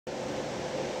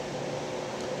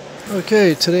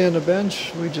Okay, today on the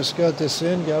bench, we just got this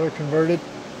in, got her converted.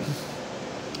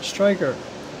 Stryker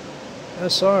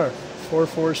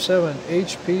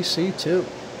sr-447hpc2.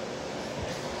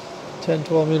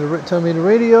 10 meter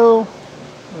radio.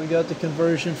 We got the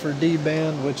conversion for D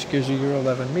band, which gives you your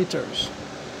 11 meters.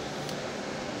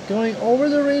 Going over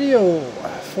the radio,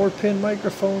 4-pin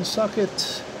microphone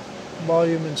socket,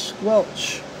 volume and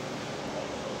squelch.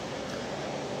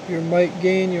 Your mic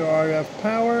gain, your RF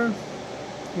power,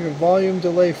 your volume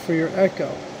delay for your echo,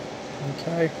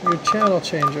 okay, your channel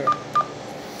changer.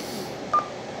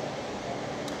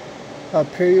 Up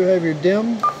here you have your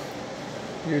dim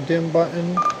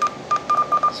button.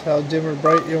 That's how dim or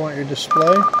bright you want your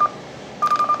display.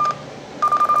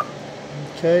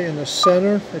 Okay, in the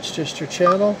center, it's just your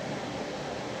channel.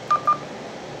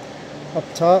 Up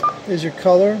top is your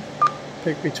color.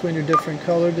 Pick between your different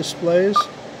color displays.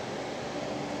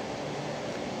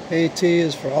 AT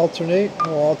is for alternate.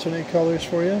 We'll alternate colors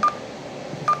for you.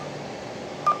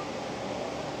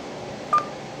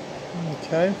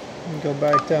 Okay, and go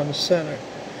back down to center.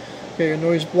 Okay, your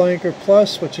noise blanker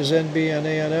plus, which is NB and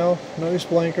ANL. Noise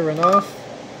blanker and off.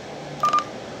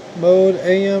 Mode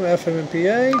AM, FM, and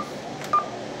PA.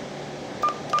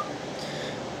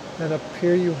 And up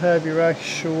here you have your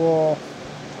actual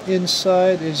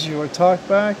inside is your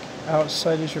talkback,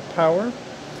 outside is your power,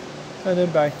 and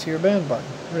then back to your band button.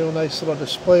 Real nice little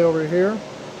display over here.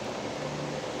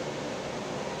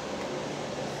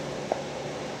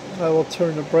 I will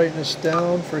turn the brightness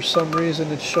down. For some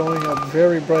reason it's showing up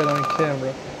very bright on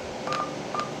camera.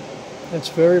 It's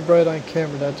very bright on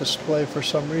camera, that display, for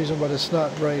some reason, but it's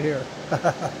not right here.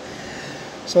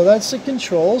 So that's the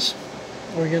controls.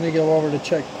 We're going to go over to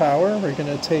check power. We're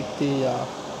going to take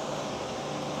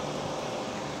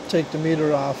the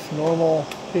meter off normal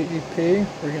PEP.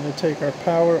 We're going to take our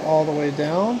power all the way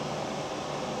down.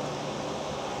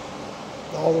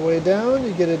 All the way down,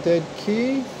 you get a dead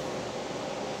key.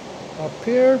 Up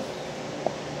here,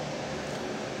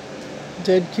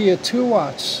 dead key of 2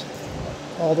 watts.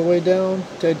 All the way down,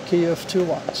 dead key of 2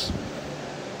 watts.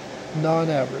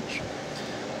 Non-average.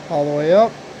 All the way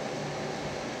up,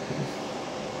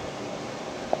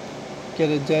 get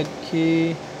a dead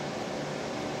key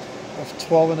of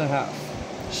 12.5.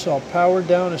 So power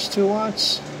down is 2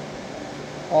 watts.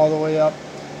 All the way up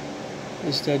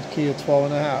is dead key of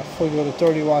 12.5. We'll go to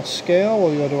 30 watt scale.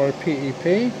 We'll go to our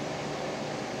PEP.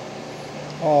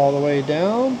 All the way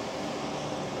down.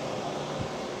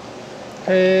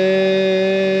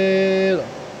 Hello.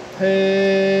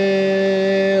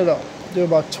 Hello. Do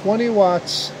about 20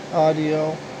 watts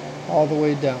audio all the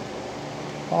way down.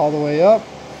 All the way up.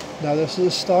 Now this is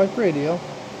a stock radio.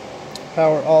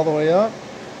 Power all the way up.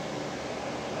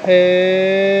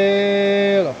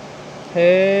 Hello.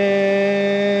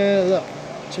 Hello.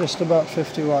 Just about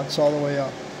 50 watts all the way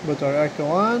up. With our echo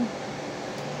on.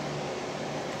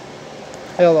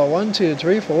 Hello, 1, 2,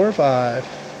 3, 4, 5.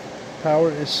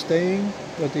 Power is staying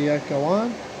with the echo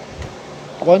on.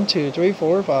 1, 2, 3,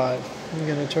 4, 5. I'm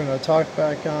going to turn our talk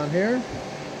back on here.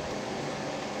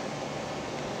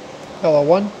 Hello,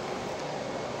 1.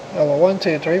 Hello, 1,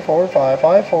 2, 3, 4, 5,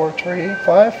 5, 4, 3,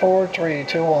 5, 4, 3,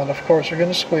 2, 1. Of course, we're going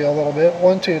to squeal a little bit.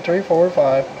 1, 2, 3, 4,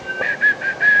 5.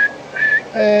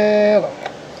 Hello.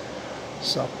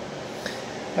 So,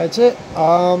 that's it.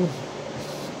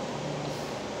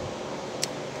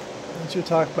 Once you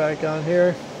talk back on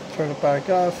here, turn it back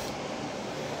off.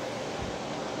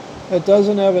 It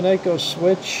doesn't have an echo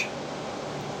switch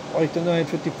like the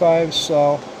 955,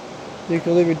 so you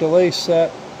can leave your delay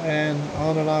set and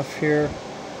on and off here.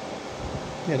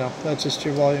 You know, that's just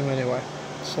your volume anyway,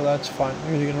 so that's fine.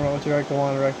 You're going to run with your echo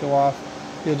on or echo off.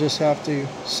 You'll just have to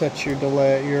set your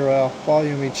delay, your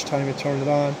volume each time you turn it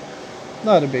on.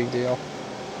 Not a big deal.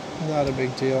 Not a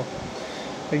big deal.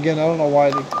 Again, I don't know why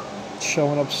it's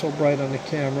showing up so bright on the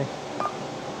camera.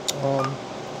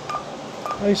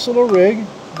 Nice little rig.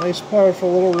 Nice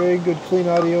powerful little rig. Good clean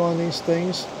audio on these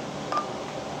things.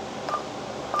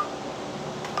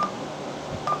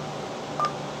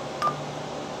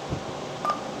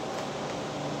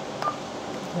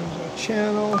 There's our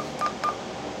channel.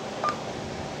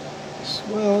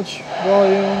 Squelch.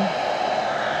 Volume.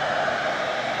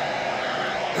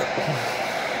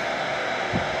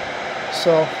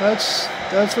 So that's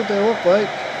what they look like.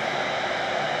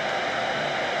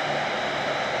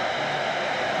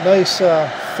 Nice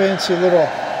fancy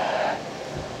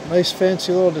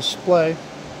little display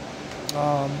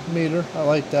meter. I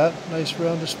like that. Nice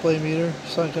round display meter,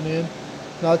 sunken in,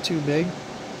 not too big.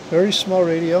 Very small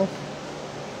radio.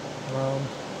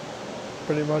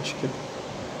 Pretty much could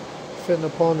fit in the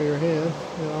palm of your hand.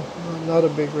 You know, not a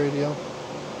big radio.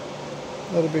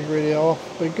 Not a big radio,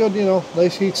 but good, you know,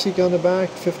 nice heat sink on the back,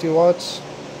 50 watts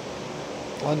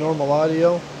on normal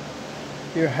audio.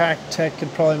 Your hack tech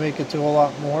could probably make it do a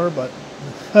lot more, but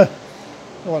I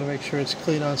want to make sure it's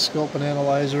clean on scope and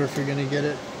analyzer if you're going to get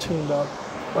it tuned up.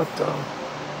 But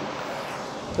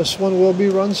this one will be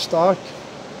run stock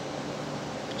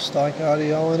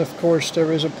audio, and of course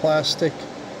there is a plastic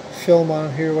film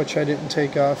on here which I didn't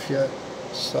take off yet.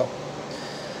 So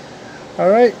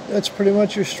alright, that's pretty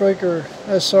much your Stryker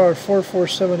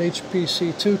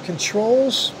sr-447hpc2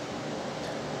 controls.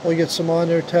 We'll get some on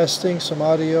there testing, some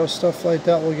audio, stuff like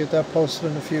that. We'll get that posted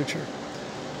in the future.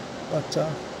 But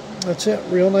that's it.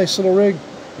 Real nice little rig.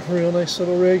 Real nice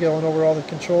little rig. I went over all the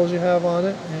controls you have on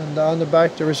it. And on the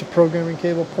back there is a programming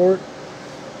cable port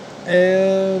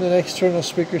and an external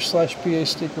speaker / PA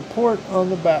speaker port on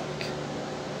the back.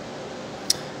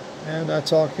 And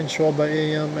that's all controlled by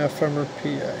AM, FM, or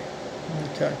PA.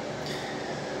 Okay.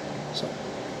 So,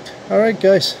 alright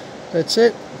guys, that's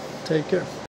it. Take care.